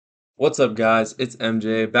What's up, guys? It's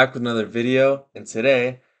MJ back with another video, and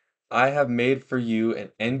today I have made for you an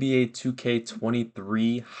NBA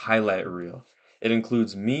 2K23 highlight reel. It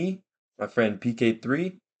includes me, my friend PK3,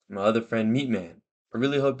 and my other friend Meatman. I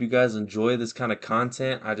really hope you guys enjoy this kind of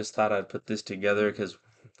content. I just thought I'd put this together because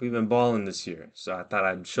we've been balling this year, so I thought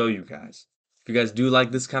I'd show you guys. If you guys do like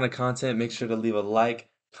this kind of content, make sure to leave a like,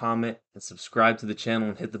 comment, and subscribe to the channel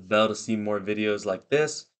and hit the bell to see more videos like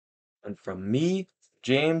this. And from me,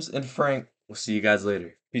 James, and Frank, we'll see you guys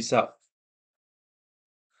later. Peace out.